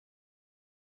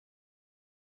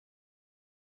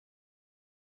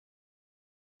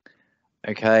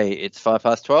Okay, it's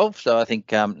 12:05, so I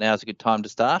think now's a good time to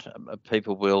start.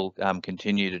 People will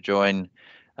continue to join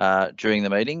during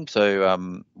the meeting,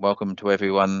 so welcome to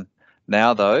everyone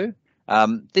now, though.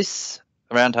 This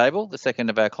roundtable, the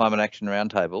second of our climate action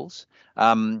roundtables,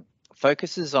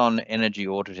 focuses on energy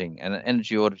auditing. And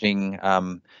energy auditing,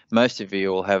 most of you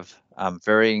will have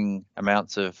varying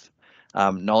amounts of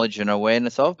knowledge and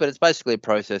awareness of, but it's basically a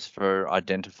process for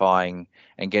identifying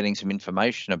and getting some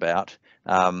information about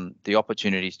the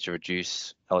opportunities to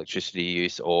reduce electricity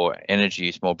use or energy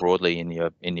use more broadly in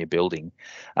your building.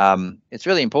 It's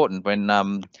really important when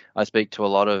I speak to a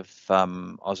lot of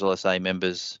AusLSA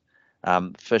members,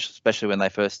 especially when they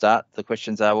first start. The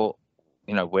questions are, well,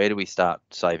 where do we start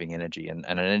saving energy? And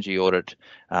an energy audit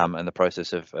and the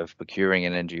process of procuring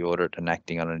an energy audit and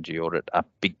acting on an energy audit are a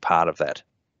big part of that.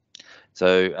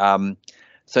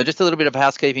 So just a little bit of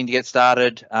housekeeping to get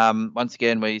started. Once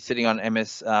again, we're sitting on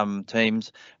MS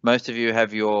Teams. Most of you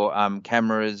have your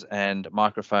cameras and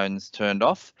microphones turned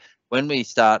off. When we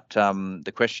start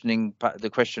the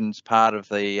questions part of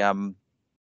the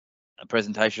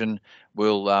presentation,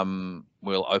 we'll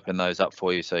open those up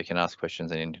for you so you can ask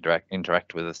questions and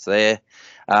interact with us there.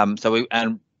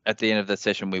 And at the end of the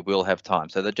session, we will have time.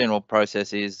 So the general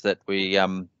process is that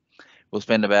we'll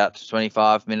spend about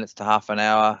 25 minutes to half an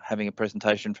hour having a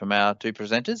presentation from our two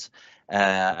presenters,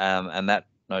 and that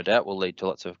no doubt will lead to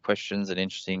lots of questions and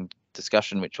interesting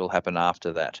discussion, which will happen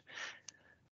after that.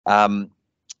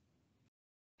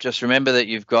 Just remember that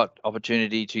you've got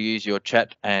opportunity to use your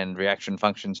chat and reaction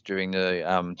functions during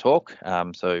the talk,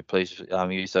 so please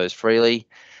use those freely.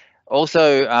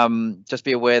 Also, just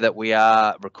be aware that we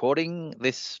are recording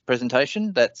this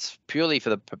presentation. That's purely for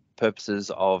the purposes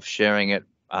of sharing it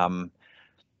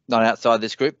not outside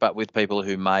this group, but with people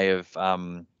who may have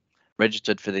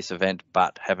registered for this event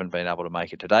but haven't been able to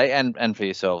make it today, and for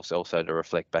yourselves also to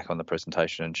reflect back on the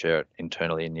presentation and share it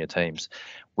internally in your teams.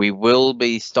 We will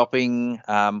be stopping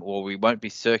or we won't be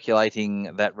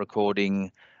circulating that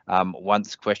recording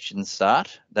once questions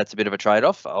start. That's a bit of a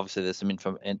trade-off. Obviously, there's some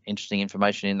interesting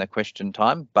information in the question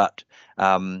time, but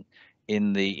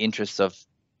in the interests of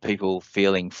people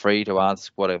feeling free to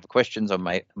ask whatever questions or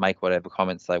make whatever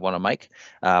comments they want to make,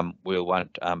 we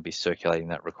won't be circulating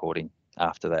that recording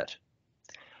after that.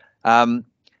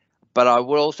 But I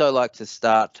would also like to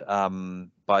start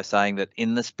by saying that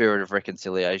in the spirit of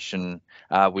reconciliation,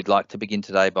 we'd like to begin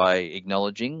today by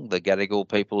acknowledging the Gadigal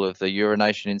people of the Eora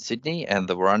Nation in Sydney and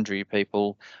the Wurundjeri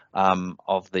people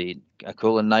of the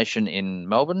Kulin Nation in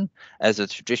Melbourne as the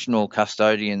traditional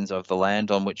custodians of the land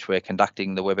on which we're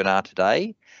conducting the webinar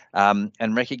today,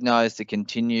 and recognise the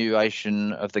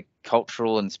continuation of the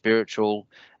cultural and spiritual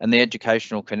and the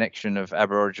educational connection of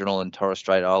Aboriginal and Torres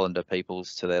Strait Islander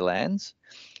peoples to their lands.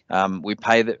 We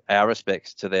pay our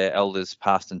respects to their elders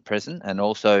past and present, and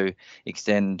also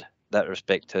extend that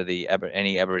respect to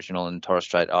any Aboriginal and Torres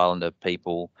Strait Islander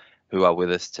people who are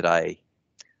with us today.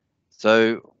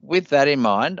 So with that in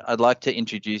mind, I'd like to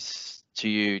introduce to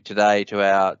you today to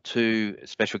our two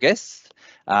special guests.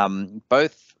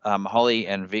 Both Holly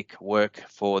and Vic work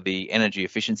for the Energy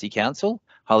Efficiency Council.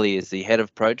 Holly is the head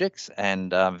of projects,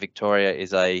 and Victoria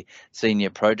is a senior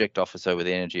project officer with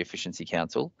the Energy Efficiency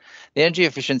Council. The Energy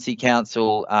Efficiency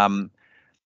Council,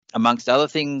 amongst other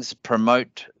things,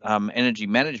 promote energy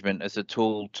management as a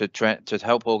tool to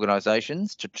help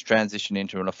organisations to transition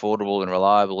into an affordable and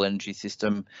reliable energy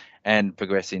system and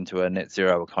progress into a net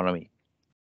zero economy.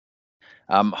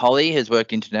 Holly has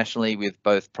worked internationally with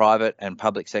both private and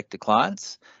public sector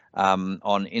clients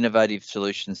on innovative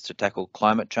solutions to tackle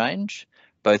climate change.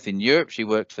 Both in Europe, she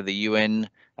worked for the UN,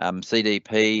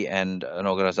 CDP, and an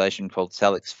organisation called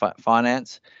Salix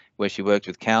Finance, where she worked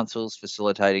with councils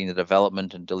facilitating the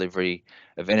development and delivery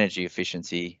of energy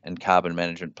efficiency and carbon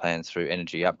management plans through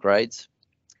energy upgrades.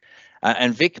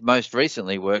 And Vic most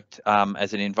recently worked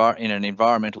as in an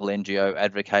environmental NGO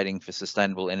advocating for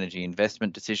sustainable energy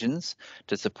investment decisions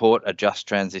to support a just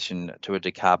transition to a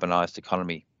decarbonised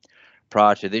economy.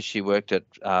 Prior to this, she worked at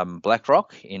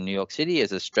BlackRock in New York City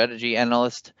as a strategy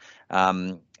analyst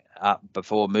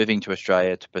before moving to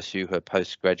Australia to pursue her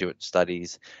postgraduate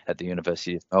studies at the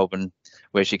University of Melbourne,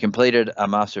 where she completed a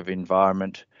Master of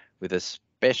Environment with a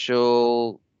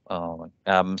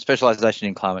specialisation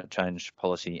in climate change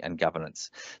policy and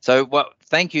governance. So,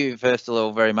 thank you first of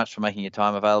all very much for making your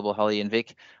time available, Holly and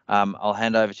Vic. I'll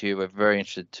hand over to you. We're very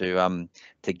interested to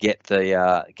get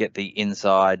the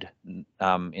inside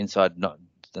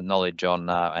the knowledge on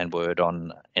and word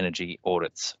on energy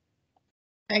audits.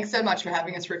 Thanks so much for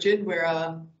having us, Richard.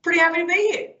 We're pretty happy to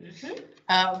be here.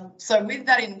 So with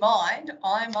that in mind,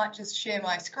 I might just share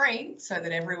my screen so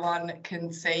that everyone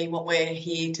can see what we're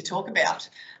here to talk about.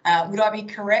 Would I be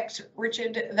correct,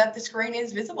 Richard, that the screen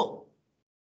is visible?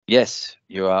 Yes,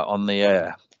 you are on the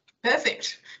air.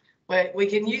 Perfect. We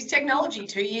can use technology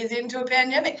 2 years into a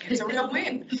pandemic. It's a real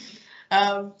win.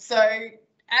 So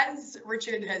as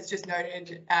Richard has just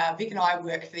noted, Vic and I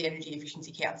work for the Energy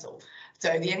Efficiency Council.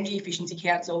 So the Energy Efficiency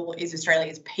Council is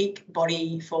Australia's peak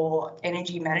body for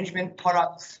energy management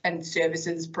products and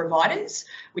services providers,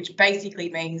 which basically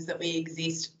means that we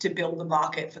exist to build the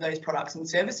market for those products and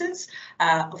services.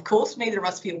 Of course, neither of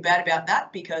us feel bad about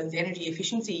that because energy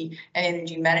efficiency and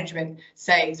energy management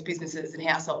saves businesses and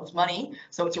households money.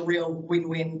 So it's a real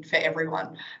win-win for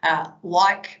everyone.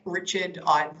 Like Richard,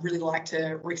 I'd really like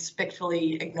to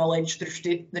respectfully acknowledge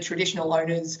the traditional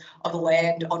owners of the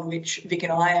land on which Vic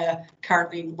and I are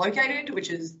currently located, which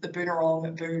is the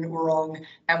Boonwurrung, Boon Wurrung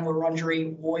and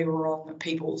Wurundjeri Woiwurrung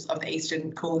peoples of the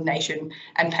Eastern Kulin Nation,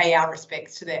 and pay our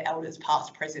respects to their elders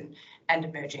past, present and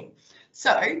emerging.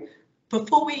 So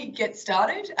before we get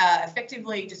started,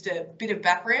 effectively just a bit of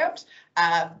background.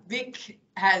 Vic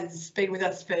has been with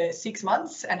us for 6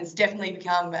 months and has definitely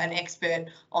become an expert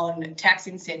on tax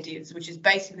incentives, which is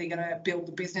basically going to build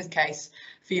the business case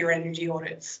for your energy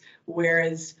audits.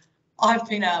 Whereas I've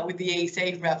been with the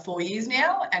EEC for about 4 years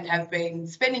now and have been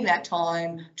spending that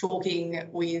time talking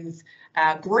with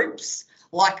groups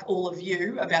like all of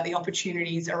you about the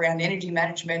opportunities around energy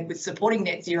management with supporting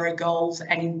net zero goals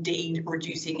and indeed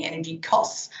reducing energy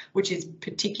costs, which is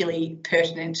particularly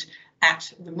pertinent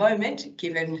at the moment,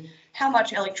 given how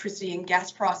much electricity and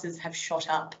gas prices have shot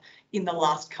up in the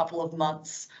last couple of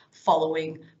months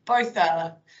following both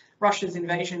Russia's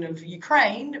invasion of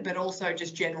Ukraine, but also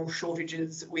just general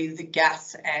shortages with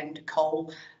gas and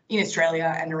coal in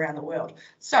Australia and around the world.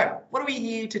 So what are we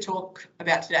here to talk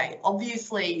about today?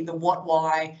 Obviously the what,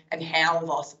 why and how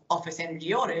of office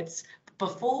energy audits.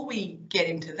 Before we get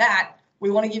into that, we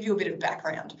want to give you a bit of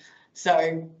background.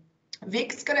 So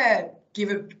Vic's going to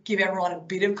give everyone a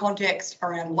bit of context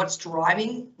around what's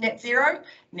driving net zero.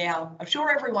 Now, I'm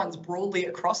sure everyone's broadly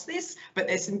across this, but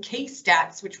there's some key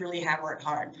stats which really hammer it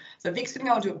home. So Vic's going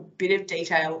to go into a bit of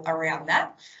detail around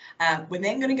that. We're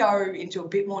then going to go into a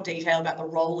bit more detail about the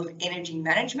role of energy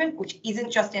management, which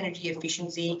isn't just energy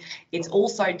efficiency, it's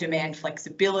also demand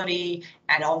flexibility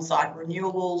and on-site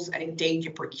renewables and indeed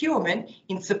your procurement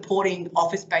in supporting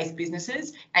office-based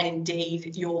businesses and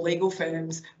indeed your legal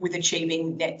firms with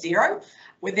achieving net zero.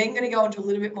 We're then going to go into a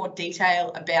little bit more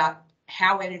detail about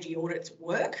how energy audits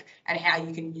work and how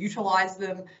you can utilise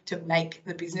them to make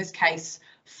the business case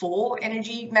for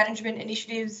energy management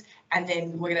initiatives. And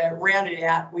then we're going to round it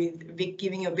out with Vic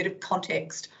giving you a bit of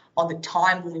context on the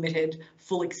time-limited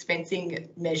full expensing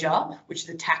measure, which is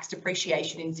a tax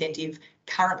depreciation incentive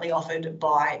currently offered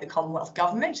by the Commonwealth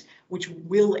Government, which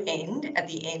will end at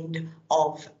the end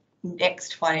of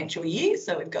next financial year.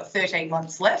 So we've got 13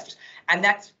 months left, and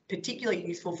that's particularly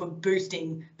useful for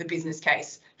boosting the business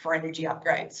case for energy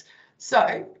upgrades.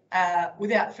 So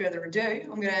without further ado,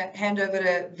 I'm going to hand over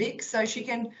to Vic so she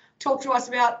can talk to us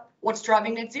about what's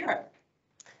driving net zero.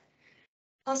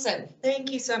 Awesome.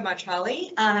 Thank you so much,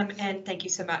 Holly. And thank you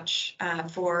so much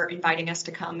for inviting us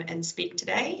to come and speak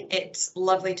today. It's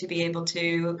lovely to be able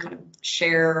to kind of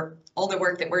share all the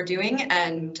work that we're doing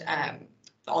and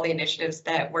all the initiatives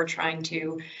that we're trying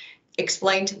to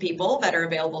explain to people that are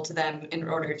available to them in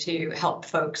order to help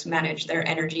folks manage their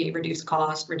energy, reduce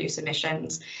cost, reduce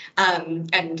emissions. And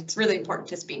it's really important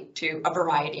to speak to a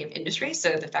variety of industries.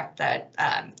 So the fact that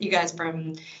you guys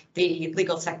from the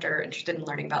legal sector are interested in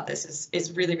learning about this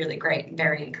is really, really great and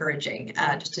very encouraging,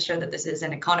 just to show that this is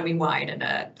an economy-wide and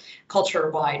a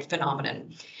culture-wide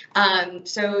phenomenon.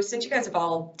 So since you guys have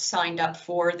all signed up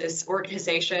for this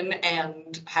organization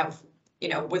and have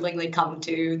willingly come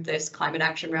to this climate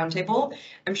action roundtable,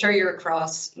 I'm sure you're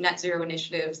across net zero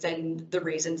initiatives and the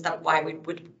reasons that why we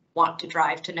would want to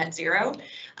drive to net zero.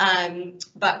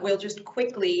 But we'll just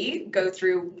quickly go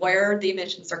through where the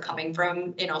emissions are coming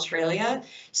from in Australia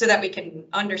so that we can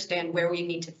understand where we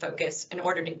need to focus in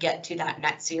order to get to that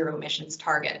net zero emissions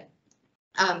target.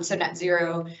 So net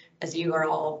zero, as you are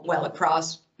all well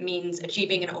across, means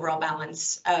achieving an overall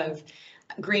balance of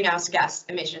greenhouse gas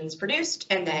emissions produced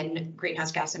and then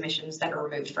greenhouse gas emissions that are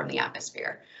removed from the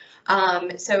atmosphere.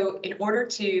 So in order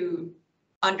to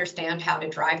understand how to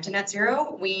drive to net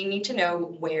zero, we need to know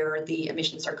where the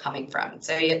emissions are coming from.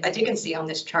 So as you can see on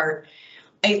this chart,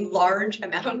 a large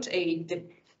amount, the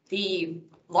the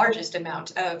largest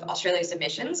amount of Australia's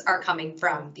emissions are coming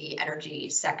from the energy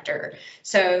sector.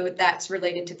 So that's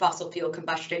related to fossil fuel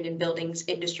combustion in buildings,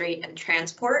 industry, and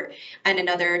transport, and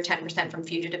another 10% from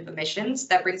fugitive emissions.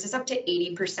 That brings us up to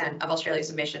 80% of Australia's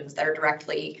emissions that are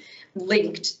directly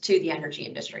linked to the energy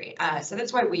industry. So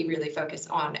that's why we really focus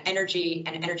on energy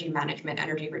and energy management,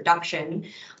 energy reduction,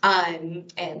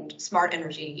 and smart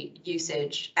energy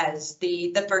usage as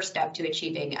the first step to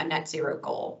achieving a net zero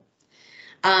goal.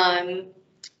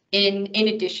 In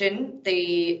addition,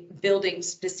 the buildings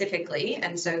specifically,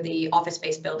 and so the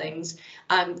office-based buildings,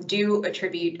 do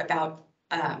attribute about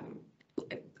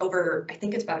over, I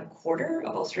think it's about a quarter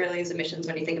of Australia's emissions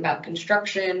when you think about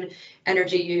construction,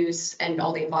 energy use, and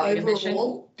all the embodied emissions.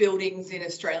 Overall, buildings in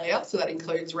Australia, so that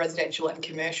includes residential and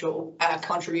commercial,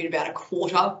 contribute about a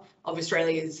quarter of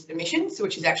Australia's emissions,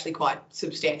 which is actually quite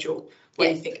substantial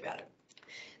when you think about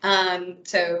it.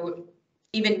 So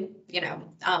even,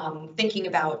 thinking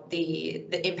about the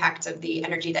impacts of the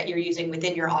energy that you're using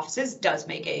within your offices does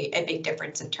make a big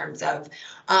difference in terms of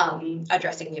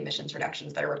addressing the emissions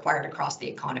reductions that are required across the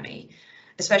economy,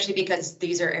 especially because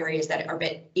these are areas that are a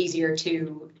bit easier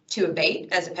to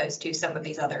abate as opposed to some of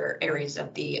these other areas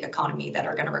of the economy that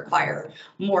are going to require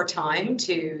more time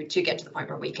to get to the point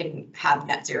where we can have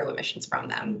net zero emissions from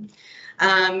them.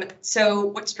 So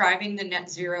what's driving the net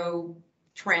zero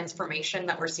transformation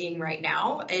that we're seeing right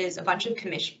now is a bunch of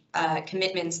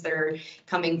commitments that are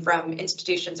coming from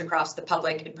institutions across the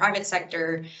public and private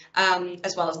sector,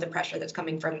 as well as the pressure that's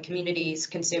coming from communities,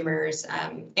 consumers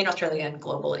in Australia and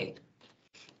globally.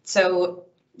 So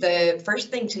the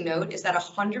first thing to note is that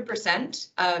 100%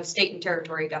 of state and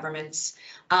territory governments,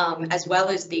 as well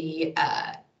as the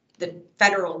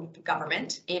federal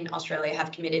government in Australia,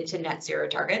 have committed to net zero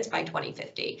targets by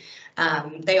 2050.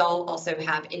 They all also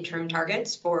have interim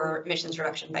targets for emissions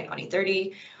reduction by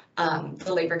 2030.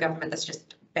 The Labor government that's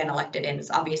just been elected in is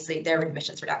obviously their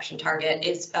emissions reduction target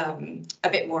is a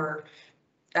bit more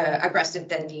aggressive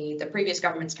than the previous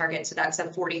government's target. So that's a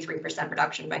 43%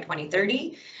 reduction by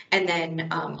 2030. And then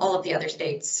all of the other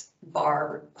states,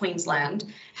 bar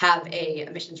Queensland, have a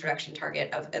emissions reduction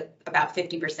target of about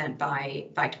 50% by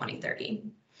 2030.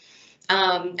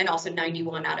 And also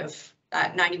 91 out of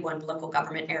 91 local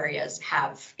government areas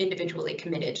have individually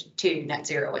committed to net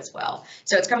zero as well.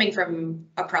 So it's coming from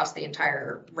across the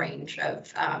entire range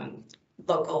of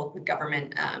local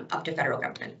government up to federal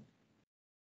government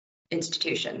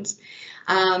institutions.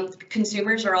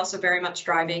 Consumers are also very much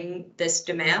driving this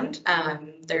demand.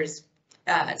 There's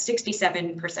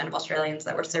 67% of Australians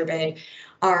that were surveyed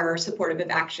are supportive of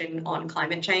action on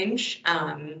climate change,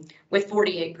 with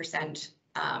 48%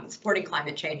 supporting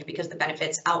climate change because the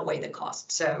benefits outweigh the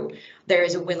cost. So there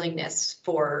is a willingness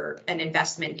for an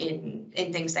investment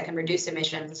in things that can reduce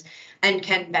emissions and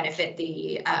can benefit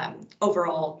the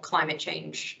overall climate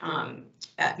change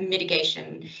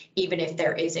mitigation, even if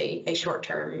there is a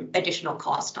short-term additional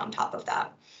cost on top of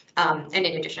that. And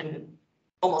in addition,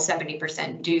 almost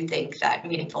 70% do think that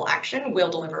meaningful action will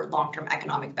deliver long-term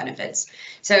economic benefits.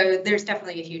 So there's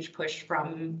definitely a huge push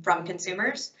from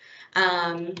consumers.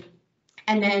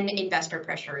 And then investor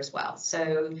pressure as well.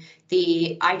 So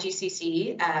the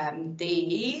IGCC,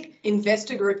 the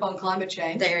Investor Group on Climate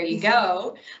Change. There you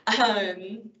go.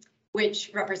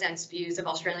 Which represents views of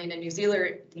Australian and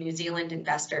New Zealand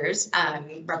investors,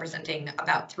 representing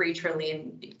about 3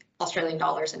 trillion Australian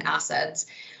dollars in assets.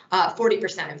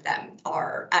 40% of them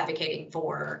are advocating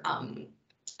for,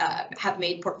 have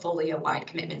made portfolio-wide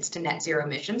commitments to net zero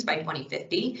emissions by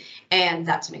 2050, and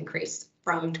that's an increase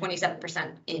from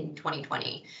 27% in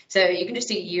 2020. So you can just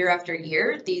see year after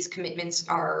year, these commitments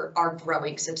are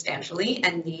growing substantially,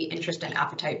 and the interest and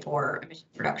appetite for emission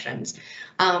reductions.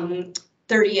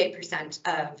 38%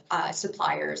 of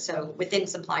suppliers, so within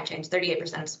supply chains,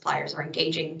 38% of suppliers are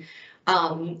engaging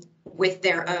with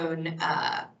their own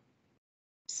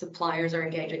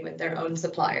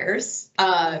suppliers.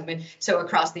 So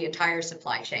across the entire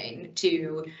supply chain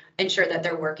to ensure that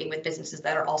they're working with businesses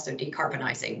that are also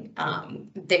decarbonizing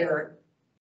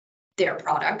their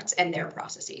products and their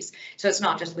processes. So it's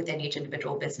not just within each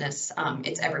individual business,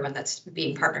 it's everyone that's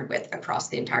being partnered with across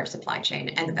the entire supply chain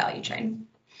and the value chain.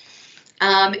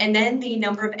 And then the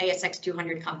number of ASX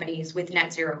 200 companies with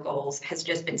net zero goals has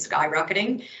just been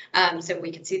skyrocketing. So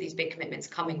we can see these big commitments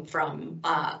coming from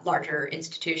larger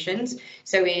institutions.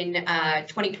 So in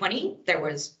 2020, there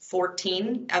was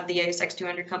 14 of the ASX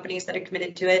 200 companies that had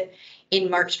committed to it. In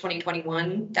March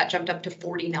 2021, that jumped up to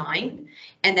 49.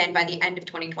 And then by the end of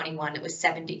 2021, it was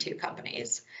 72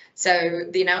 companies. So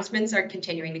the announcements are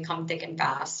continuing to come thick and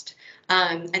fast.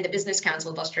 And the Business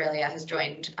Council of Australia has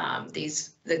joined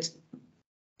this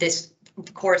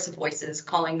chorus of voices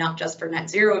calling not just for net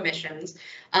zero emissions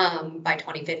by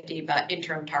 2050, but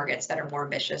interim targets that are more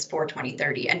ambitious for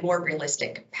 2030 and more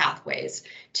realistic pathways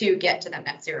to get to that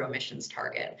net zero emissions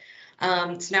target.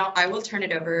 So now I will turn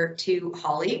it over to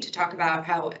Holly to talk about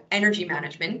how energy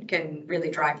management can really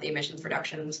drive the emissions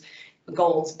reductions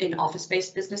goals in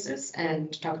office-based businesses,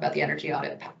 and talk about the energy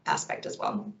audit aspect as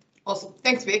well. Awesome.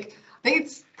 Thanks, Vic. I think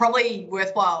it's probably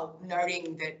worthwhile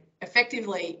noting that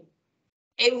effectively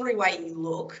every way you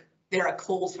look, there are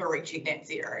calls for reaching net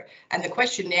zero. And the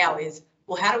question now is,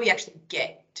 well, how do we actually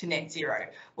get to net zero?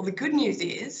 Well, the good news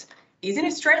is in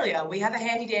Australia, we have a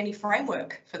handy dandy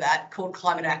framework for that called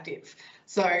Climate Active.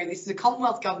 So this is a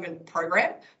Commonwealth government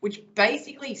program, which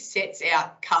basically sets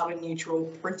out carbon neutral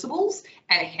principles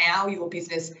and how your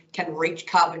business can reach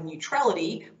carbon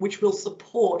neutrality, which will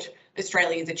support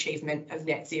Australia's achievement of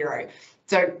net zero.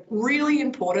 So really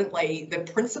importantly, the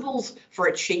principles for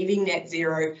achieving net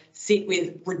zero sit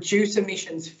with reduce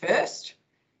emissions first,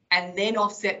 and then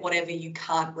offset whatever you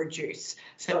can't reduce.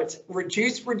 So it's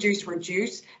reduce, reduce,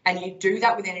 reduce, and you do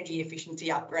that with energy efficiency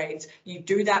upgrades. You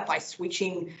do that by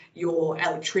switching your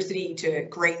electricity to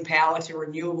green power, to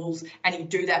renewables, and you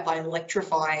do that by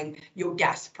electrifying your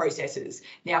gas processes.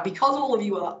 Now, because all of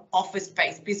you are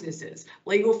office-based businesses,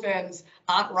 legal firms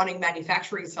aren't running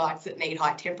manufacturing sites that need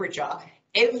high temperature.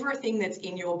 Everything that's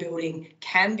in your building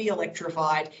can be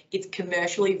electrified. It's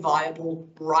commercially viable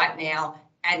right now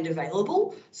and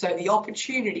available. So the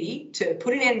opportunity to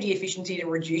put in energy efficiency to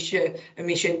reduce your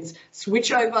emissions,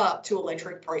 switch over to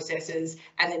electric processes,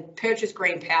 and then purchase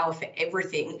green power for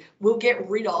everything will get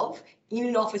rid of, in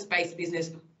an office-based business,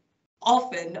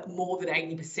 often more than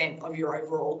 80% of your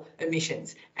overall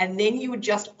emissions. And then you would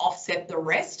just offset the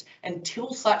rest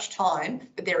until such time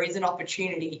that there is an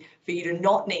opportunity for you to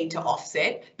not need to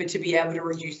offset, but to be able to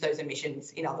reduce those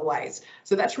emissions in other ways.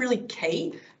 So that's really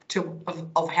key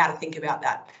of how to think about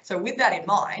that. So with that in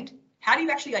mind, how do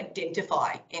you actually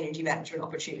identify energy management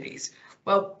opportunities?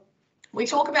 Well, we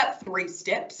talk about 3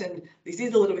 steps, and this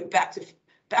is a little bit back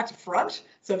to front.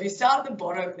 So if you start at the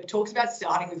bottom, it talks about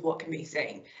starting with what can be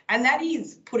seen. And that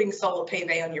is putting solar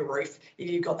PV on your roof if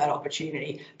you've got that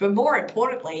opportunity. But more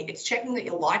importantly, it's checking that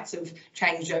your lights have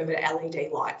changed over to LED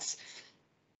lights.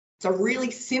 So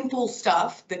really simple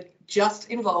stuff that just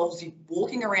involves you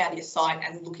walking around your site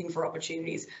and looking for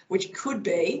opportunities, which could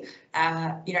be,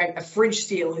 a fridge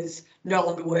seal is no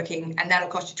longer working and that'll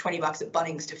cost you 20 bucks at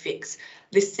Bunnings to fix.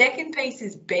 The second piece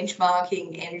is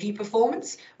benchmarking energy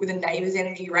performance with a neighbour's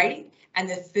energy rating. And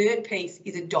the third piece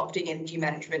is adopting energy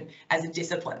management as a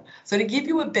discipline. So to give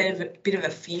you a bit of a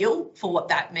feel for what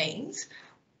that means,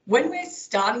 when we're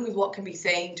starting with what can be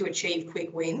seen to achieve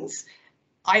quick wins,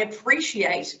 I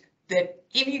appreciate that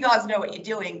if you guys know what you're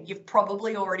doing, you've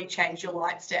probably already changed your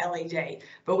lights to LED.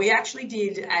 But we actually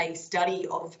did a study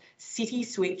of City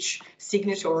Switch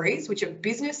signatories, which are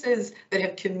businesses that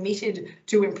have committed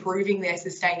to improving their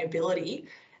sustainability,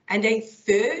 and a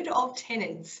third of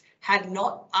tenants had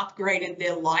not upgraded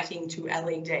their lighting to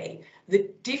LED. The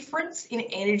difference in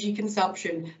energy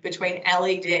consumption between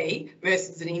LED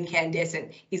versus an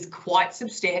incandescent is quite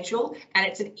substantial, and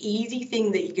it's an easy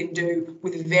thing that you can do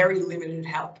with very limited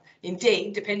help.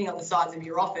 Indeed, depending on the size of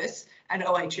your office and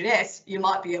OH&S, you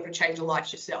might be able to change the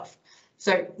lights yourself.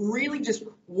 So really just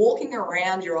walking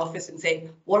around your office and saying,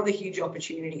 what are the huge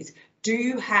opportunities? Do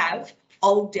you have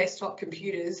old desktop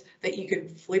computers that you could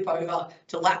flip over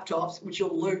to laptops, which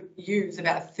you'll use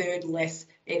about a third less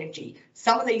energy?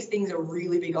 Some of these things are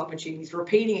really big opportunities.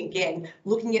 Repeating again,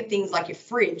 looking at things like your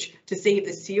fridge to see if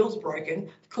the seal's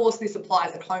broken. Of course, this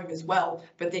applies at home as well,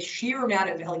 but the sheer amount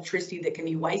of electricity that can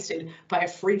be wasted by a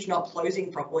fridge not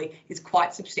closing properly is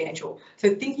quite substantial.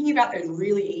 So thinking about those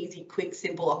really easy, quick,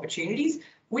 simple opportunities,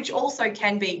 which also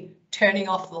can be turning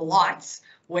off the lights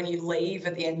when you leave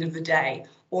at the end of the day,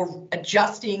 or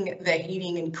adjusting the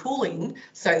heating and cooling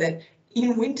so that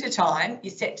in winter time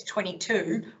you're set to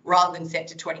 22 rather than set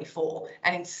to 24,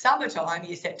 and in summertime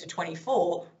you're set to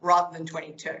 24 rather than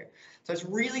 22. So it's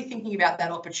really thinking about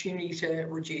that opportunity to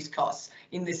reduce costs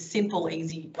in the simple,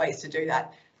 easy ways to do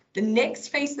that. The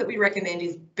next piece that we recommend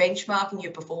is benchmarking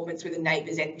your performance with a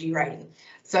neighbour's energy rating.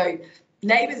 So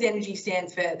NABERS Energy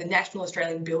stands for the National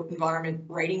Australian Built Environment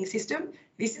Rating System.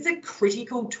 This is a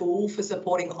critical tool for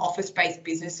supporting office-based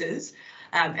businesses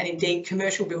and indeed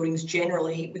commercial buildings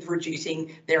generally with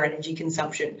reducing their energy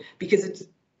consumption, because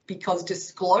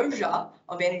disclosure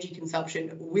of energy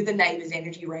consumption with a NABERS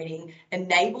energy rating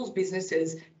enables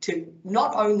businesses to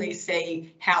not only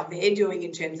see how they're doing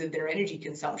in terms of their energy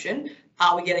consumption,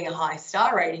 are we getting a high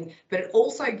star rating, but it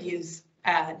also gives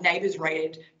NABERS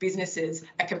rated businesses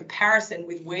a comparison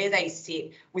with where they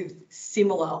sit with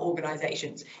similar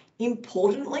organisations.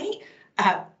 Importantly,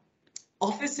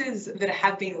 offices that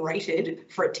have been rated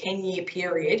for a 10-year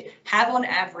period have on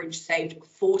average saved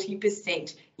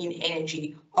 40% in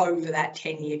energy over that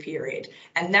 10-year period.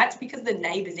 And that's because the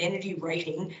NABERS energy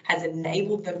rating has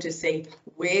enabled them to see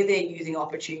where they're using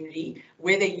opportunity,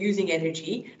 where they're using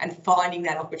energy, and finding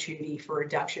that opportunity for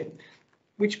reduction.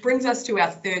 Which brings us to our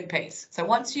third piece. So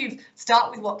once you start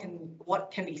with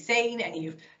what can be seen and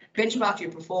you've benchmark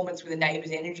your performance with a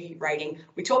NABERS energy rating,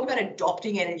 we talk about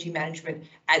adopting energy management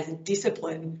as a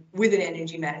discipline with an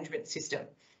energy management system.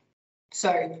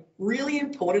 So really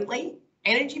importantly,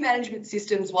 energy management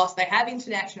systems, whilst they have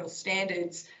international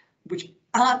standards, which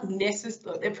aren't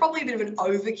necessary, they're probably a bit of an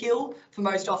overkill for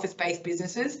most office-based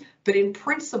businesses, but in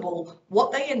principle,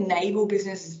 what they enable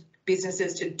businesses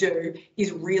to do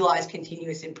is realise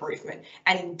continuous improvement.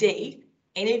 And indeed,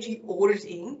 energy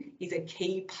auditing is a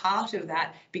key part of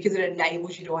that because it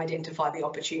enables you to identify the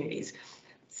opportunities.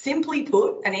 Simply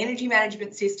put, an energy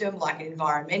management system like an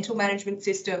environmental management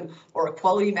system or a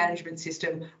quality management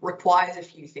system requires a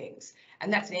few things.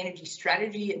 And that's an energy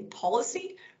strategy and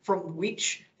policy from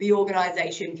which the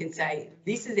organisation can say,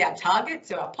 this is our target.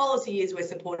 So our policy is we're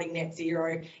supporting net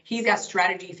zero. Here's our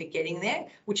strategy for getting there,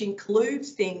 which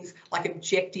includes things like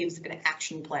objectives and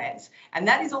action plans. And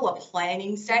that is all a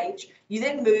planning stage. You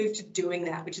then move to doing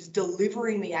that, which is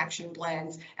delivering the action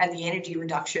plans and the energy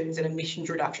reductions and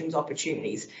emissions reductions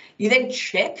opportunities. You then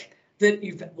check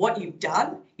that what you've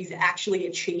done is actually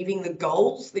achieving the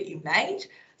goals that you made.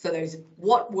 So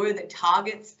what were the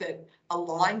targets that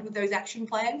aligned with those action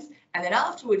plans? And then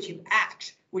afterwards you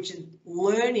act, which is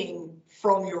learning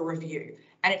from your review.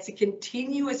 And it's a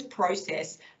continuous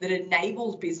process that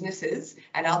enables businesses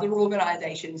and other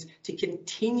organisations to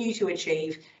continue to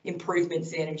achieve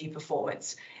improvements in energy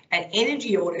performance. And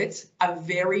energy audits are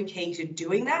very key to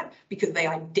doing that because they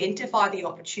identify the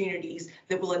opportunities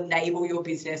that will enable your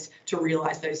business to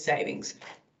realise those savings.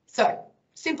 So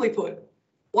simply put,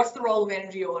 what's the role of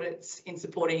energy audits in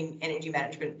supporting energy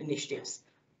management initiatives?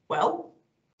 Well,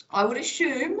 I would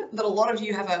assume that a lot of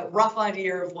you have a rough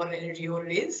idea of what an energy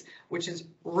audit is, which is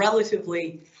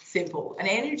relatively simple. An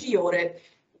energy audit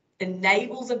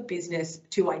enables a business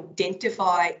to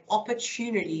identify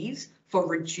opportunities for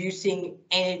reducing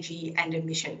energy and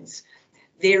emissions.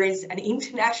 There is an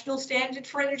international standard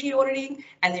for energy auditing,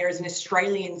 and there is an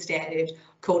Australian standard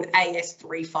called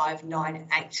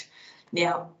AS3598.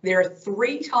 Now, there are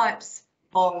 3 types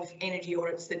of energy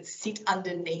audits that sit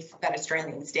underneath that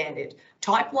Australian standard.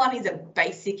 Type 1 is a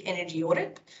basic energy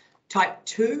audit. Type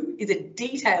 2 is a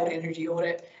detailed energy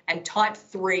audit, and type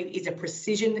 3 is a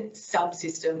precision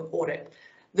subsystem audit.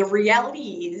 The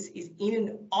reality is in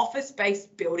an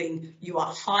office-based building, you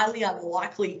are highly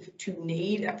unlikely to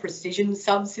need a precision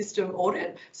subsystem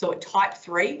audit, so a type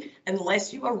 3,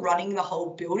 unless you are running the whole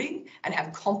building and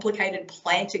have complicated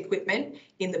plant equipment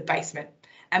in the basement.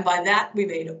 And by that, we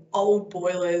mean old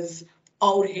boilers,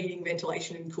 old heating,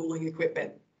 ventilation and cooling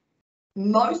equipment.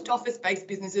 Most office-based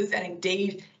businesses, and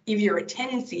indeed, if you're a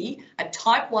tenancy, a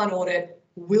type 1 audit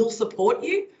will support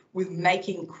you with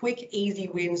making quick, easy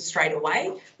wins straight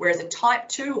away, whereas a type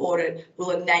 2 audit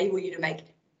will enable you to make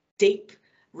deep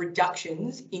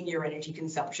reductions in your energy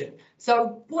consumption.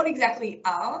 So what exactly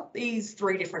are these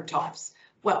 3 different types?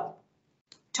 Well,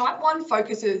 type 1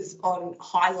 focuses on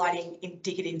highlighting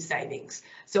indicative savings.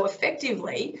 So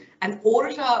effectively, an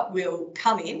auditor will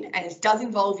come in, and it does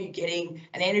involve you getting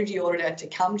an energy auditor to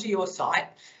come to your site.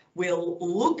 We'll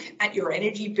look at your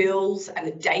energy bills and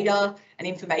the data and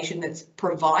information that's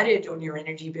provided on your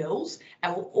energy bills,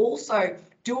 and we'll also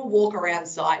do a walk around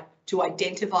site to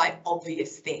identify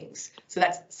obvious things. So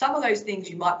that's some of those things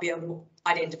you might be able to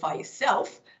identify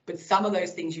yourself, but some of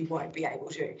those things you won't be able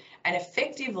to. And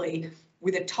effectively,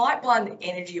 with a type 1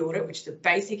 energy audit, which is a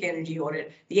basic energy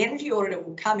audit, the energy auditor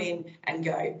will come in and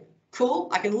go, cool,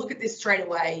 I can look at this straight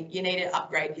away. You need to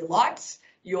upgrade your lights.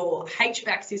 Your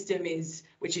HVAC system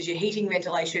which is your heating,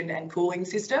 ventilation and cooling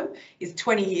system, is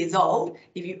 20 years old.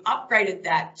 If you upgraded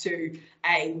that to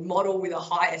a model with a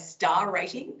higher star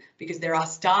rating, because there are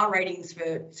star ratings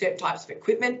for certain types of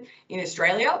equipment in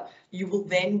Australia, you will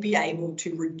then be able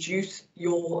to reduce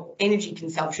your energy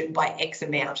consumption by X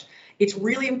amount. It's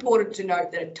really important to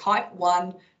note that a type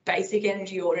 1 basic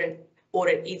energy audit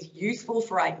is useful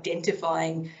for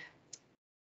identifying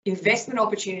investment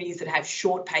opportunities that have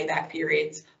short payback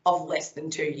periods of less than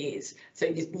 2 years. So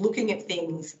you're looking at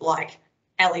things like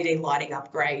LED lighting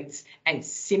upgrades and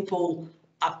simple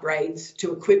upgrades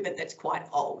to equipment that's quite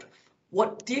old.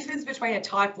 What differs between a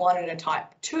type 1 and a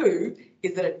type 2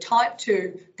 is that a type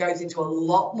 2 goes into a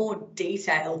lot more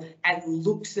detail and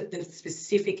looks at the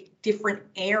specific different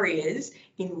areas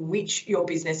in which your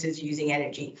business is using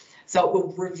energy. So it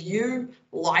will review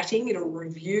lighting, it'll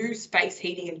review space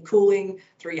heating and cooling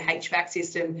through your HVAC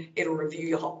system, it'll review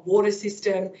your hot water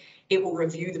system, it will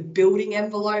review the building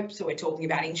envelope, so we're talking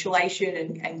about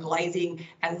insulation and glazing,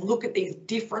 and look at these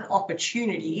different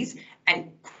opportunities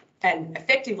and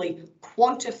effectively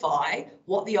quantify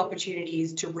what the opportunity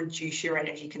is to reduce your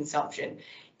energy consumption.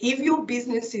 If your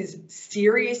business is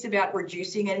serious about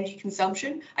reducing energy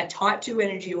consumption, a type 2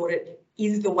 energy audit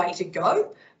is the way to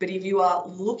go. But if you are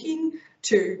looking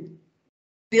to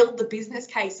build the business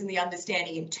case and the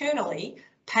understanding internally,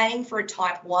 paying for a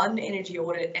type 1 energy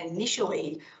audit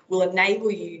initially will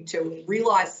enable you to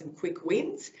realise some quick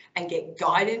wins and get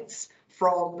guidance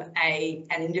from an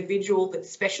individual that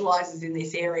specialises in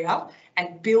this area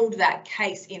and build that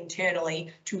case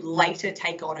internally to later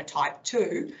take on a type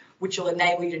 2, which will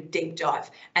enable you to deep dive.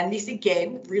 And this,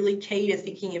 again, really key to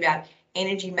thinking about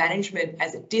energy management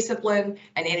as a discipline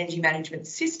and energy management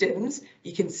systems.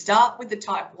 You can start with the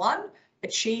type 1,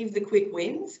 achieve the quick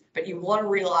wins, but you want to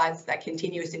realise that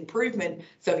continuous improvement.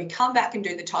 So if you come back and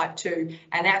do the type 2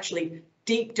 and actually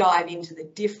deep dive into the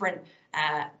different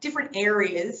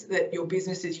areas that your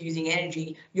business is using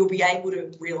energy, you'll be able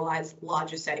to realise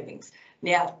larger savings.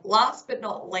 Now, last but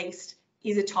not least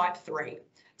is a type 3.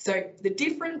 So the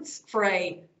difference for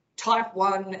a type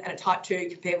 1 and a type 2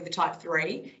 compared with the type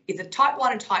 3 is a type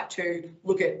 1 and type 2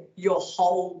 look at your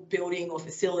whole building or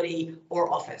facility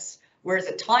or office, whereas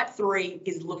a type 3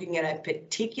 is looking at a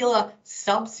particular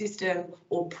subsystem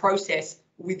or process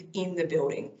within the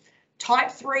building.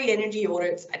 Type 3 energy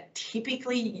audits are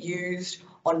typically used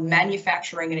on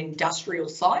manufacturing and industrial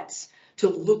sites to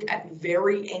look at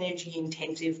very energy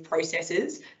intensive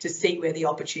processes to see where the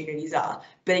opportunities are.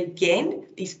 But again,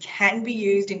 these can be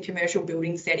used in commercial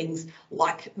building settings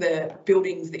like the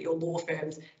buildings that your law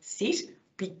firms sit,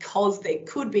 because there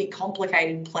could be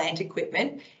complicated plant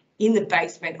equipment in the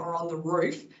basement or on the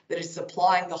roof that is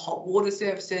supplying the hot water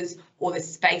services or the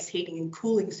space heating and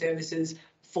cooling services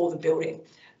for the building.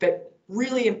 But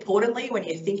really importantly, when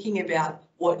you're thinking about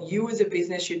what you as a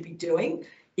business should be doing,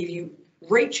 if you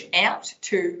reach out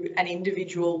to an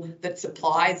individual that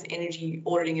supplies energy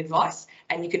auditing advice,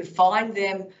 and you can find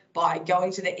them by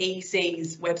going to the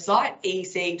EEC's website,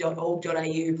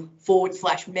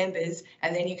 eec.org.au/members,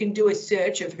 and then you can do a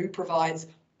search of who provides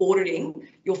auditing.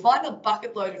 You'll find a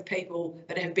bucket load of people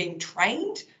that have been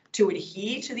trained to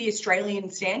adhere to the Australian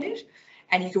standard,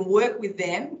 and you can work with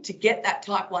them to get that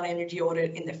type 1 energy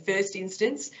audit in the first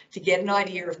instance to get an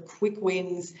idea of quick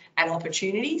wins and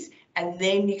opportunities, and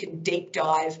then you can deep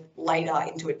dive later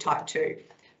into a type 2.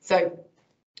 So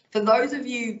for those of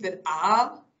you that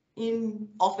are in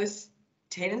office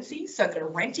tenancies, so that are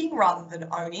renting rather than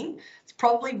owning, it's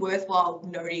probably worthwhile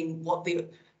noting what the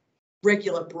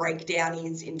regular breakdown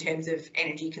is in terms of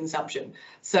energy consumption.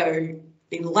 So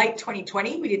in late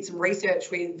 2020, we did some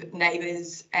research with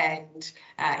neighbours and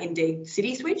indeed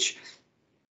City Switch,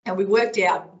 and we worked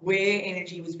out where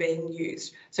energy was being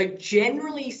used. So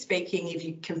generally speaking, if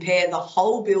you compare the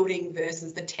whole building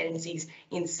versus the tenancies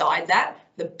inside that,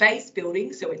 the base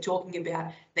building, so we're talking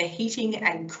about the heating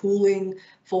and cooling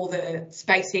for the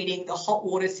space heating, the hot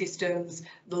water systems,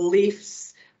 the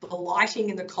lifts, the lighting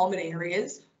in the common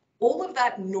areas, all of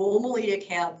that normally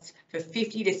accounts for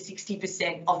 50 to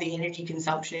 60% of the energy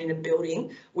consumption in a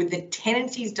building, with the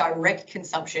tenancy's direct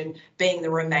consumption being the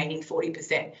remaining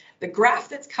 40%. The graph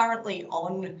that's currently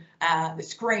on the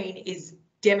screen is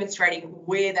demonstrating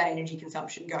where that energy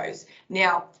consumption goes.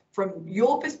 Now, from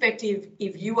your perspective,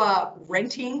 if you are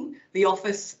renting the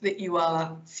office that you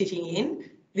are sitting in,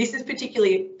 this is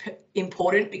particularly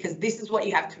important because this is what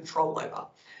you have control over.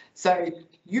 So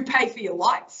you pay for your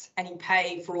lights and you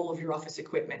pay for all of your office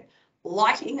equipment.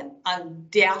 Lighting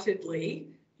undoubtedly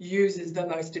uses the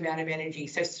most amount of energy.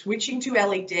 So switching to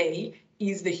LED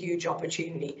is the huge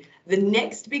opportunity. The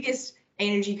next biggest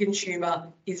energy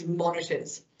consumer is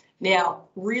monitors. Now,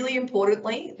 really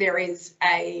importantly, there is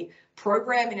a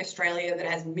program in Australia that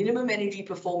has minimum energy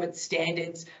performance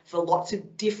standards for lots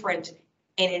of different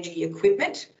energy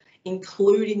equipment,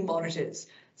 including monitors.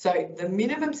 So the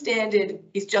minimum standard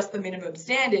is just the minimum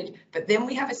standard, but then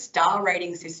we have a star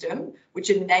rating system which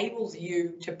enables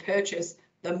you to purchase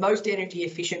the most energy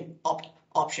efficient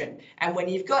option. And when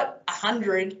you've got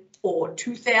 100 or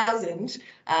 2,000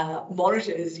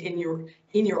 monitors in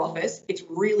your office, it's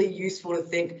really useful to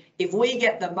think, if we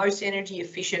get the most energy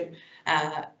efficient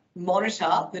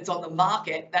monitor that's on the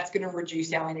market, that's going to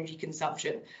reduce our energy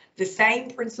consumption. The same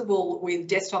principle with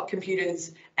desktop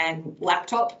computers and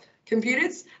laptop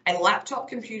computers. A laptop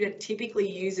computer typically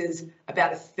uses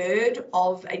about 1/3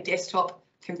 of a desktop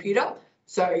computer.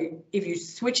 So if you're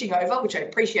switching over, which I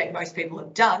appreciate most people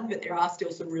have done, but there are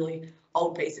still some really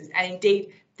old pieces. And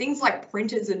indeed, things like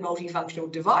printers and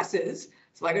multifunctional devices.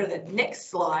 So if I go to the next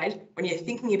slide, when you're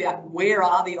thinking about where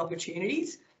are the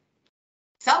opportunities,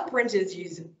 some printers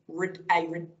use a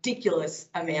ridiculous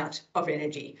amount of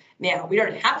energy. Now, we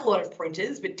don't have a lot of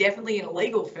printers, but definitely in a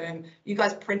legal firm, you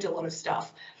guys print a lot of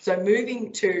stuff. So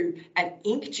moving to an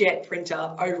inkjet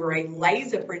printer over a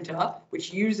laser printer,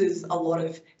 which uses a lot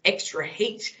of extra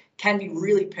heat, can be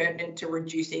really pertinent to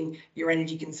reducing your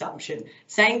energy consumption.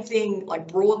 Same thing, like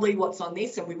broadly what's on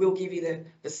this, and we will give you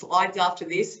the slides after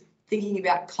this, thinking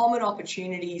about common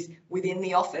opportunities within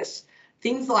the office.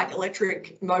 Things like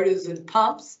electric motors and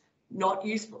pumps, not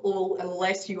useful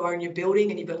unless you own your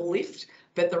building and you've got a lift,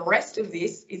 but the rest of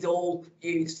this is all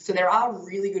used. So there are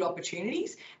really good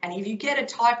opportunities. And if you get a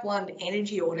type 1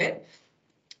 energy audit,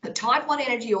 the type 1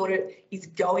 energy audit is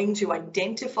going to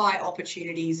identify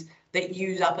opportunities that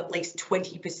use up at least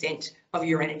 20% of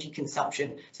your energy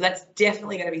consumption. So that's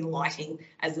definitely going to be lighting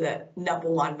as the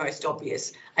 #1 most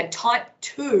obvious. A type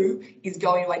 2 is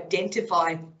going to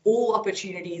identify all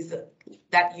opportunities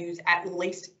that use at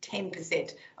least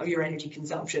 10% of your energy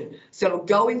consumption. So it'll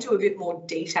go into a bit more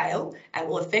detail and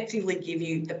will effectively give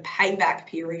you the payback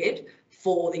period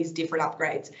for these different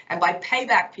upgrades. And by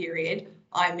payback period,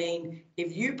 I mean,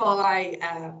 if you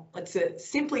buy, let's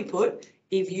simply put,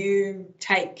 if you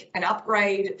take an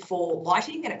upgrade for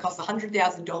lighting and it costs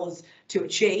 $100,000 to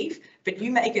achieve, but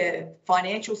you make a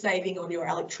financial saving on your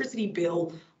electricity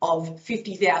bill of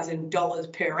 $50,000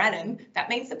 per annum, that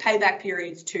means the payback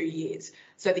period is 2 years.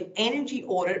 So the energy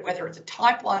audit, whether it's a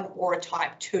type 1 or a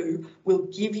type 2, will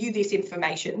give you this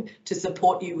information to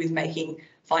support you with making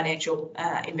financial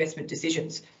investment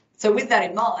decisions. So with that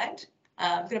in mind,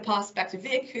 I'm going to pass it back to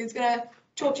Vic, who's going to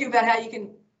talk to you about how you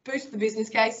can boost the business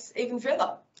case even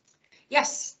further.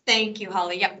 Yes, thank you,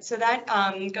 Holly. Yep, so that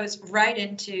goes right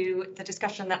into the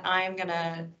discussion that I'm going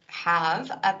to have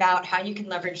about how you can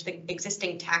leverage the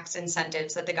existing tax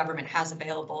incentives that the government has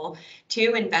available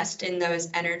to invest in those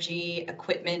energy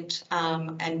equipment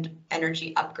and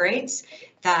energy upgrades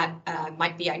that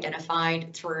might be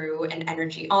identified through an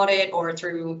energy audit or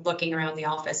through looking around the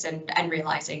office and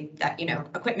realizing that, you know,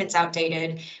 equipment's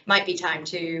outdated, might be time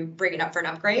to bring it up for an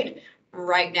upgrade.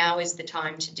 Right now is the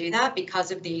time to do that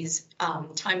because of these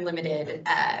time-limited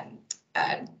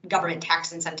government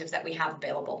tax incentives that we have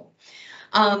available.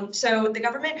 So the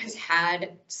government has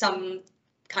had some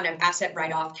kind of asset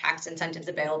write-off tax incentives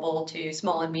available to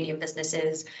small and medium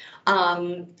businesses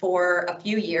for a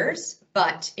few years,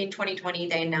 but in 2020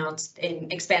 they announced an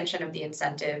expansion of the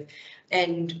incentive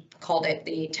and called it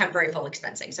the temporary full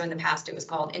expensing. So in the past it was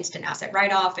called instant asset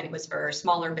write-off, and it was for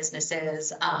smaller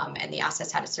businesses, and the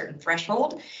assets had a certain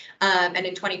threshold. And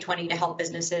in 2020, to help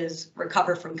businesses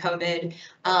recover from COVID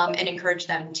and encourage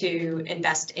them to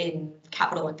invest in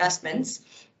capital investments,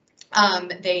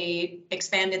 they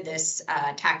expanded this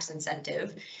tax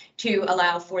incentive to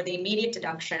allow for the immediate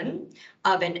deduction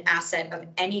of an asset of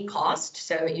any cost.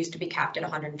 So it used to be capped at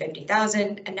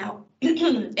 $150,000, and now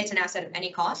it's an asset of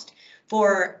any cost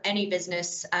for any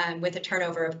business with a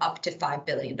turnover of up to $5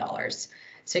 billion.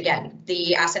 So again,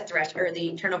 the asset threshold or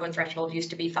the turnover threshold used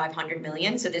to be 500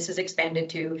 million. So this is expanded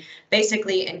to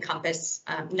basically encompass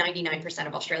 99%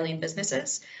 of Australian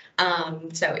businesses.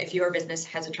 So if your business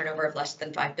has a turnover of less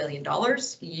than $5 billion,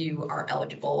 you are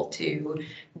eligible to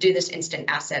do this instant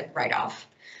asset write-off.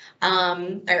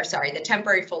 The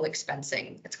temporary full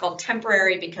expensing. It's called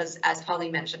temporary because, as Holly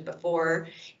mentioned before,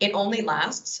 it only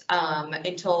lasts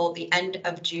until the end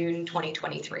of June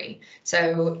 2023.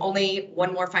 So only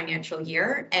one more financial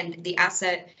year, and the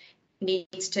asset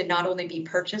needs to not only be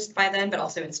purchased by then, but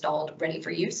also installed ready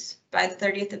for use by the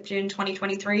 30th of June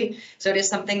 2023. So it is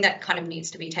something that kind of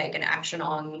needs to be taken action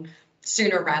on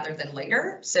sooner rather than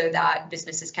later, so that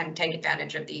businesses can take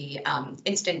advantage of the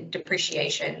instant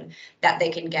depreciation that they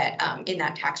can get in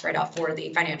that tax write-off for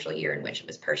the financial year in which it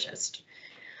was purchased.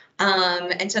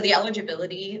 And so the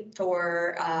eligibility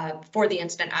for the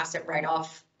instant asset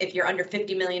write-off, if you're under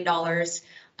 $50 million,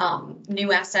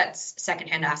 new assets,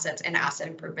 secondhand assets, and asset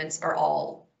improvements are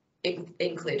all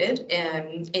included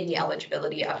in the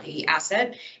eligibility of the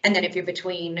asset. And then if you're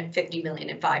between 50 million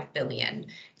and 5 billion,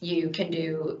 you can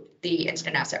do the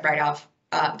instant asset write-off,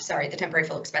 the temporary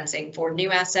full expensing for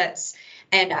new assets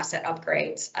and asset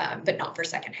upgrades, but not for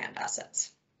secondhand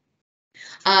assets.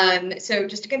 So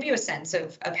just to give you a sense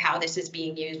of how this is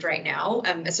being used right now,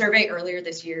 a survey earlier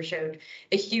this year showed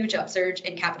a huge upsurge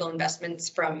in capital investments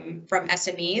from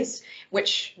SMEs,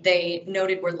 which they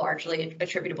noted were largely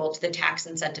attributable to the tax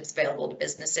incentives available to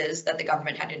businesses that the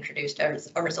government had introduced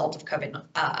as a result of COVID,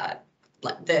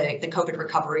 the COVID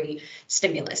recovery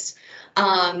stimulus.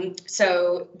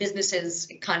 So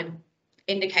businesses kind of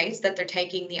indicates that they're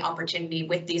taking the opportunity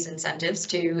with these incentives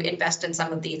to invest in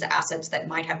some of these assets that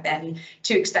might have been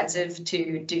too expensive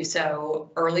to do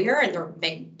so earlier, and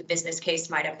the business case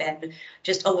might have been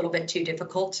just a little bit too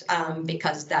difficult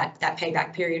because that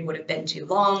payback period would have been too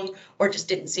long, or just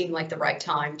didn't seem like the right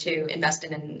time to invest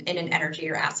in an energy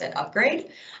or asset upgrade.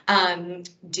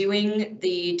 Doing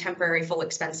the temporary full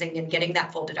expensing and getting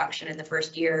that full deduction in the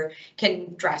first year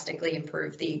can drastically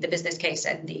improve the business case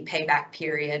and the payback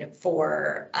period for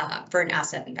an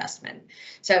asset investment.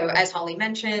 So as Holly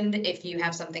mentioned, if you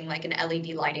have something like an LED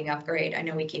lighting upgrade, I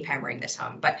know we keep hammering this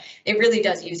home, but it really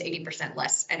does use 80%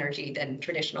 less energy than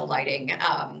traditional lighting,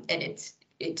 and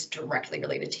it's directly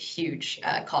related to huge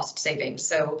cost savings.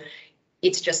 So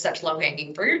it's just such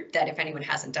low-hanging fruit that if anyone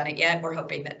hasn't done it yet, we're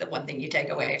hoping that the one thing you take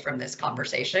away from this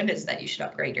conversation is that you should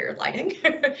upgrade your lighting.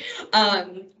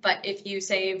 But if you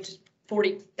saved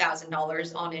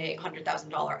 $40,000 on a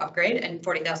 $100,000 upgrade and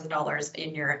 $40,000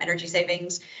 in your energy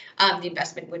savings, the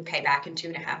investment would pay back in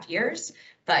 2.5 years.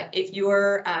 But if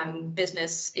your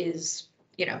business is,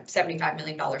 $75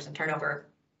 million in turnover,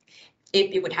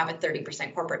 it would have a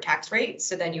 30% corporate tax rate.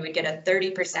 So then you would get a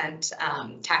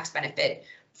 30% tax benefit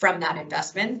from that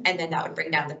investment, and then that would bring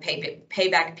down the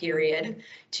payback period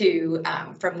to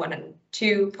from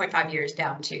 2.5 years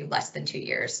down to less than 2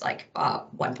 years, like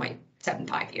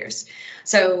 1.75 years.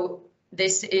 So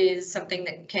this is something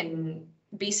that can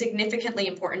be significantly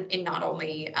important in not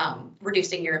only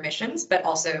reducing your emissions, but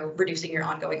also reducing your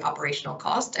ongoing operational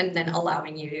cost, and then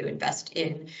allowing you to invest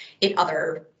in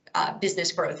other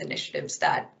business growth initiatives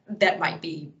that might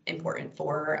be important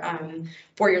for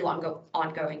your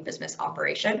ongoing business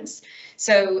operations.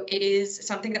 So it is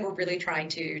something that we're really trying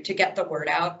to get the word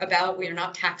out about. We are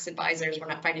not tax advisors, we're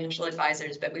not financial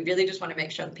advisors, but we really just want to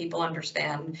make sure that people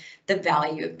understand the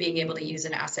value of being able to use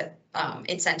an asset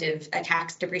incentive, a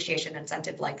tax depreciation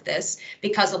incentive like this,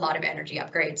 because a lot of energy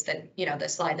upgrades that, the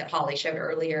slide that Holly showed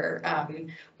earlier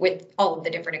with all of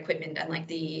the different equipment and like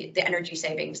the energy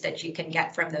savings that you can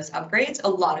get from those upgrades, a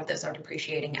lot of those are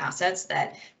depreciating assets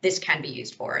that this can be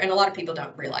used for. And a lot of people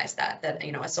don't realize that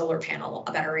a solar panel,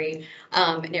 a battery,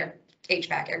 an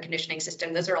HVAC, air conditioning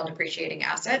system, those are all depreciating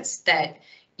assets that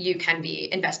you can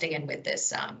be investing in with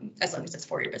this, as long as it's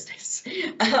for your business,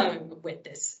 with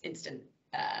this instant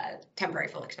temporary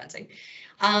full expensing.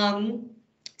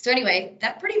 So anyway,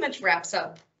 that pretty much wraps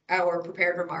up our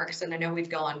prepared remarks, and I know we've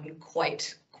gone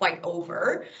quite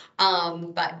over,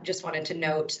 but just wanted to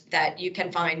note that you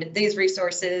can find these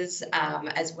resources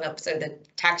as well, so the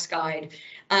tax guide,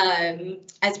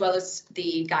 as well as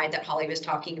the guide that Holly was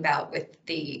talking about with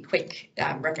the quick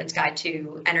reference guide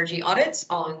to energy audits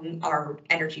on our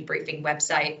energy briefing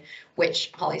website,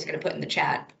 which Holly's going to put in the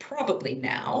chat probably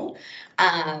now.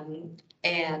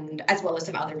 And as well as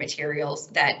some other materials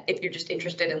that if you're just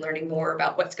interested in learning more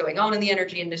about what's going on in the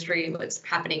energy industry, what's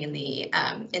happening in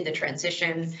the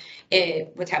transition,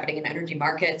 what's happening in energy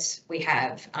markets. We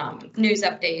have news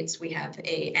updates. We have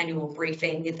an annual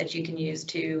briefing that you can use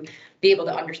to be able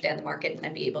to understand the market and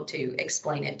then be able to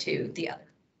explain it to the other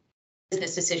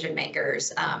business decision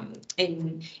makers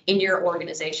in your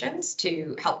organizations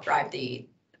to help drive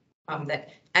that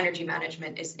energy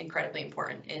management is incredibly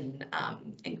important in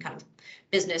kind of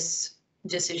business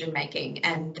decision making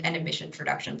and emission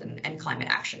reductions and climate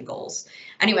action goals.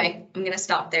 Anyway, I'm going to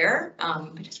stop there. I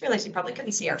just realized you probably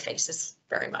couldn't see our faces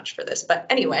very much for this, but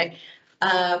anyway,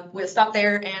 we'll stop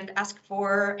there and ask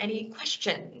for any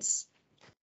questions.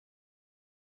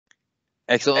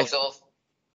 Excellent.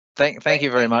 Thank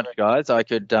you very much, guys. I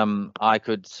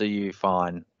could see you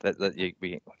fine.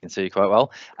 We can see you quite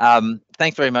well.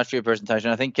 Thanks very much for your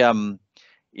presentation. I think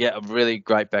yeah, a really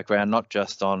great background, not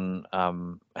just on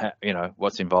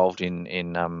what's involved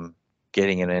in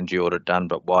getting an energy audit done,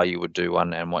 but why you would do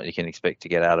one and what you can expect to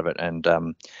get out of it. And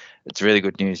it's really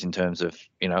good news in terms of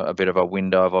a bit of a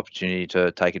window of opportunity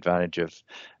to take advantage of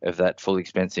that full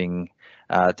expensing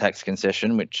tax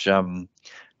concession, which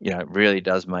really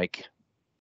does make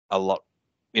a lot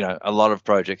of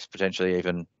projects potentially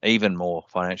even more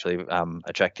financially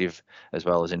attractive, as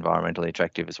well as environmentally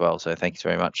attractive as well. So thanks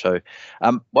very much. So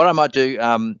what I might do,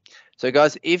 so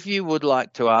guys, if you would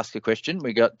like to ask a question,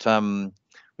 we've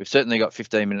certainly got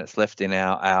 15 minutes left in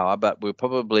our hour, but we'll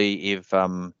probably,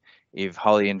 if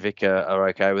Holly and Vic are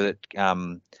okay with it,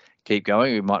 keep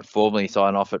going. We might formally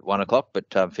sign off at 1 o'clock,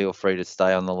 but feel free to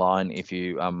stay on the line if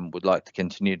you would like to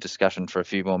continue discussion for a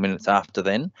few more minutes after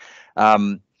then.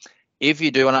 If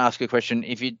you do want to ask a question,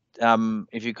 if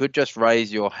you could just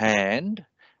raise your hand,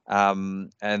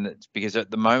 and it's because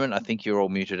at the moment I think you're all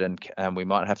muted, and we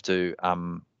might have to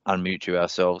unmute you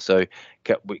ourselves. So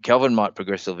Kelvin might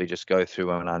progressively just go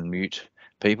through and unmute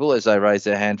people as they raise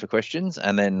their hand for questions,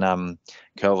 and then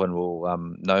Kelvin will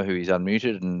know who he's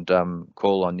unmuted and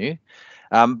call on you.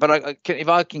 But if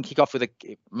I can kick off with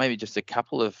maybe just a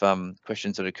couple of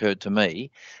questions that occurred to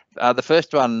me. The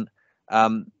first one,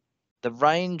 the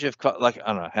range of, like, I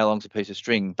don't know how long's a piece of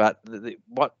string, but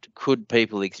what could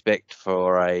people expect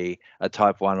for a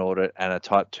type 1 audit and a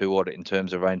type 2 audit in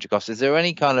terms of range of costs? Is there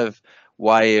any kind of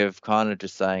way of kind of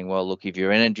just saying, well, look, if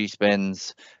your energy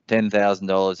spends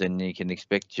 $10,000 and you can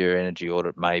expect your energy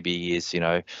audit maybe is,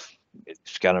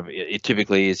 it's going to be, it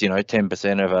typically is,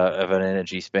 10% of an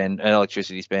energy spend, an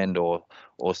electricity spend, or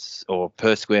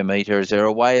per square meter. Is there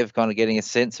a way of kind of getting a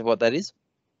sense of what that is?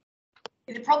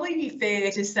 It'd probably be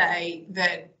fair to say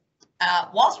that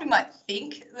whilst we might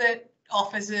think that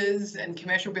offices and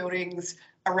commercial buildings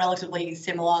are relatively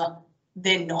similar,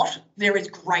 they're not. There is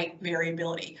great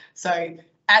variability. So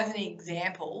as an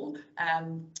example,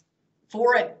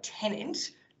 for a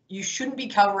tenant, you shouldn't be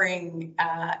covering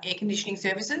air conditioning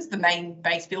services. The main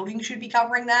base building should be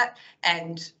covering that,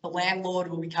 and the landlord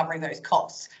will be covering those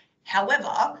costs.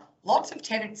 However, lots of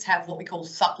tenants have what we call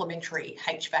supplementary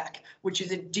HVAC, which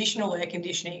is additional air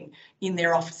conditioning in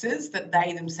their offices that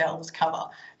they themselves cover.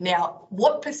 Now,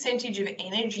 what percentage of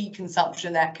energy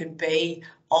consumption that could be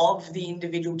of the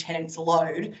individual tenant's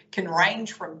load can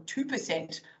range from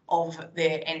 2% of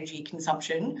their energy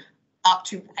consumption up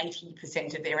to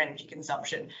 80% of their energy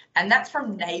consumption. And that's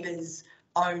from NABERS'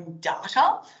 own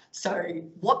data. So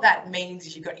what that means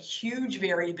is you've got huge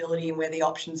variability in where the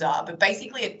options are, but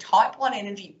basically a type 1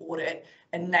 energy audit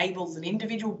enables an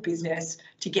individual business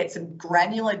to get some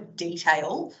granular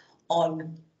detail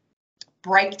on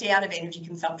breakdown of energy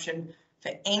consumption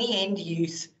for any end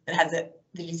use that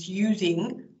is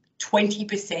using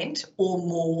 20% or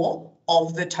more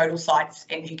of the total site's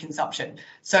energy consumption.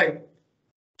 So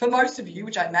for most of you,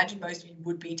 which I imagine most of you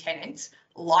would be tenants,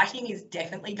 lighting is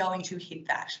definitely going to hit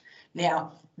that.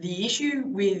 Now, the issue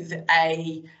with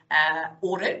a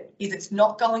audit is it's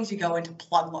not going to go into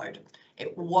plug load.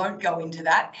 It won't go into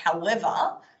that.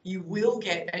 However, you will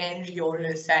get an energy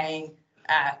auditor saying,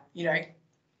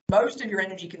 most of your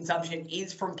energy consumption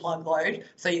is from plug load.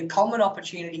 So your common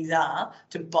opportunities are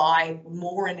to buy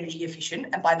more energy efficient.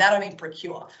 And by that, I mean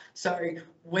procure. So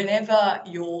whenever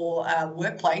your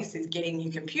workplace is getting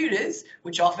new computers,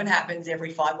 which often happens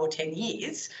every 5 or 10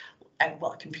 years, and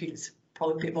well, computers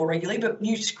probably a bit more regularly, but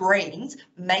new screens,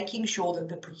 making sure that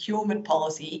the procurement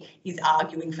policy is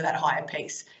arguing for that higher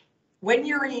piece. When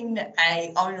you're in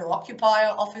a owner-occupier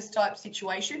office type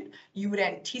situation, you would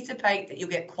anticipate that you'll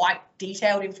get quite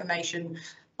detailed information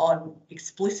on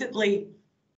explicitly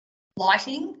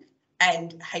lighting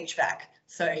and HVAC,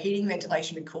 so heating,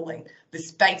 ventilation and cooling, the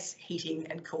space heating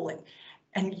and cooling.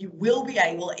 And you will be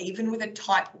able, even with a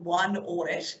type 1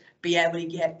 audit, be able to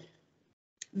get,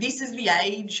 this is the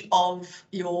age of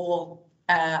your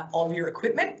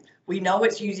equipment. We know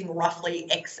it's using roughly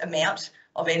X amount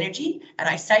of energy, and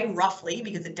I say roughly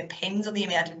because it depends on the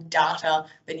amount of data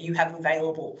that you have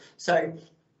available. So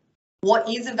what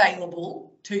is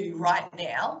available to you right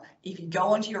now, if you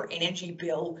go onto your energy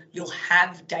bill, you'll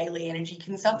have daily energy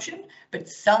consumption, but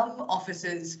some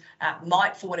offices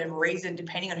might, for whatever reason,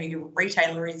 depending on who your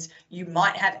retailer is, you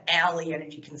might have hourly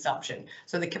energy consumption.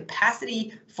 So the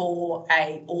capacity for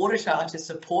an auditor to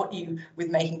support you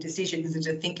with making decisions and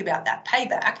to think about that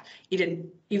payback,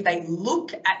 if they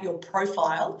look at your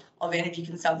profile of energy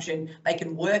consumption, they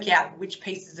can work out which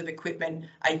pieces of equipment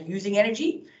are using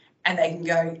energy, and they can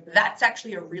go, that's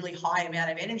actually a really high amount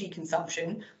of energy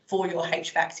consumption for your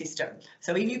HVAC system.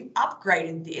 So if you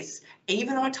upgraded this,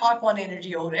 even on a type 1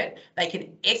 energy audit, they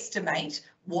can estimate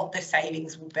what the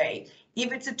savings will be.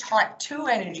 If it's a type 2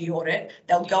 energy audit,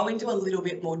 they'll go into a little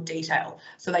bit more detail.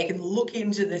 So they can look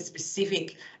into the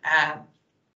specific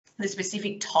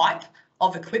type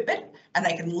of equipment, and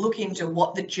they can look into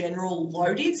what the general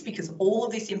load is, because all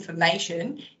of this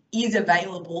information is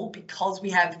available because we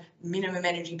have minimum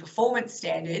energy performance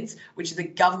standards, which is a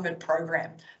government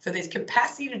program. So there's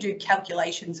capacity to do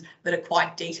calculations that are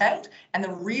quite detailed. And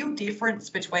the real difference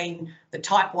between the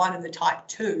type 1 and the type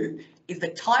 2 is the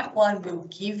type 1 will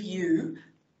give you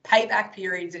payback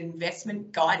periods and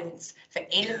investment guidance for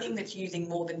anything that's using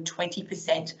more than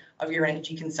 20% of your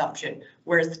energy consumption,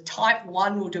 whereas the type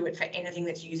 1 will do it for anything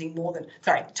that's using more than,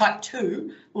 sorry, type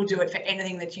 2 will do it for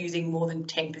anything that's using more than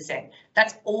 10%.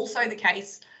 That's also the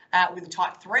case with the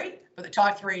type 3, but the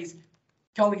type 3 is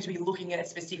going to be looking at a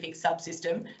specific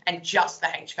subsystem and just the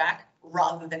HVAC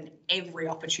rather than every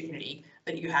opportunity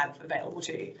that you have available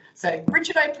to you. So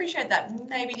Richard, I appreciate that.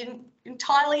 Maybe didn't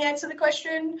entirely answer the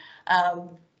question,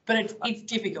 but it's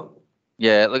difficult.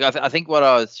 Yeah, look, I think what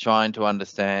I was trying to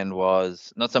understand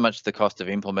was not so much the cost of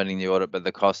implementing the audit, but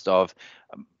the cost of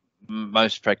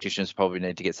most practitioners probably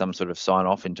need to get some sort of sign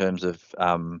off in terms of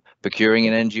procuring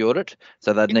an energy audit.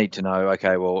 So they'd need to know,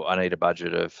 okay, well, I need a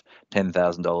budget of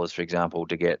 $10,000, for example,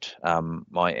 to get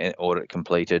my audit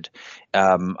completed.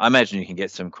 I imagine you can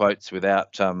get some quotes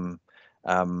without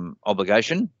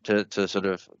obligation to sort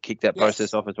of kick that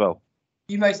process off as well.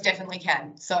 You most definitely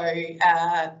can. So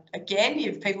again,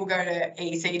 if people go to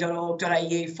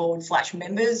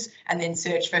ec.org.au/members and then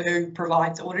search for who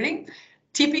provides auditing,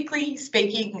 typically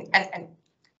speaking, and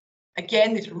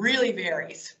again, this really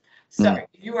varies. So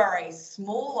if you are a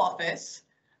small office,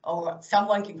 or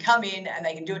someone can come in and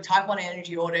they can do a type 1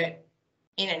 energy audit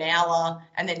in an hour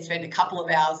and then spend a couple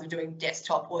of hours of doing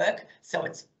desktop work. So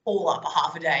it's all up a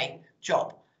half a day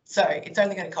job. So it's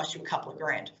only going to cost you a couple of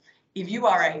grand. If you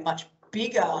are a much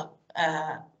bigger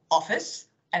office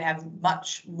and have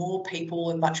much more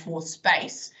people and much more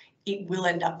space, it will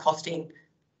end up costing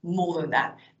more than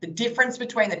that. The difference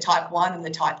between the type 1 and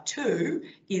the type 2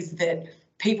 is that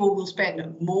people will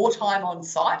spend more time on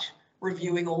site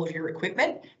reviewing all of your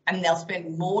equipment, and they'll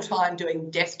spend more time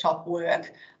doing desktop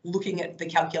work looking at the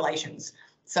calculations.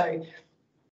 So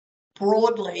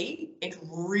broadly, it's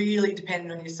really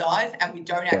dependent on your size, and we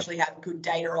don't actually have good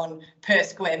data on per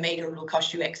square metre it'll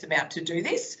cost you X amount to do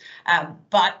this,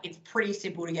 but it's pretty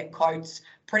simple to get quotes.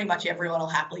 Pretty much everyone will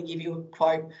happily give you a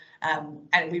quote,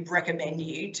 and we'd recommend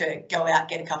you to go out,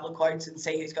 get a couple of quotes and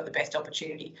see who's got the best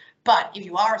opportunity. But if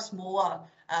you are a smaller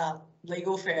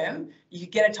legal firm, you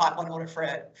could get a type 1 audit for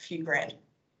a few grand.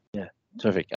 Yeah, terrific.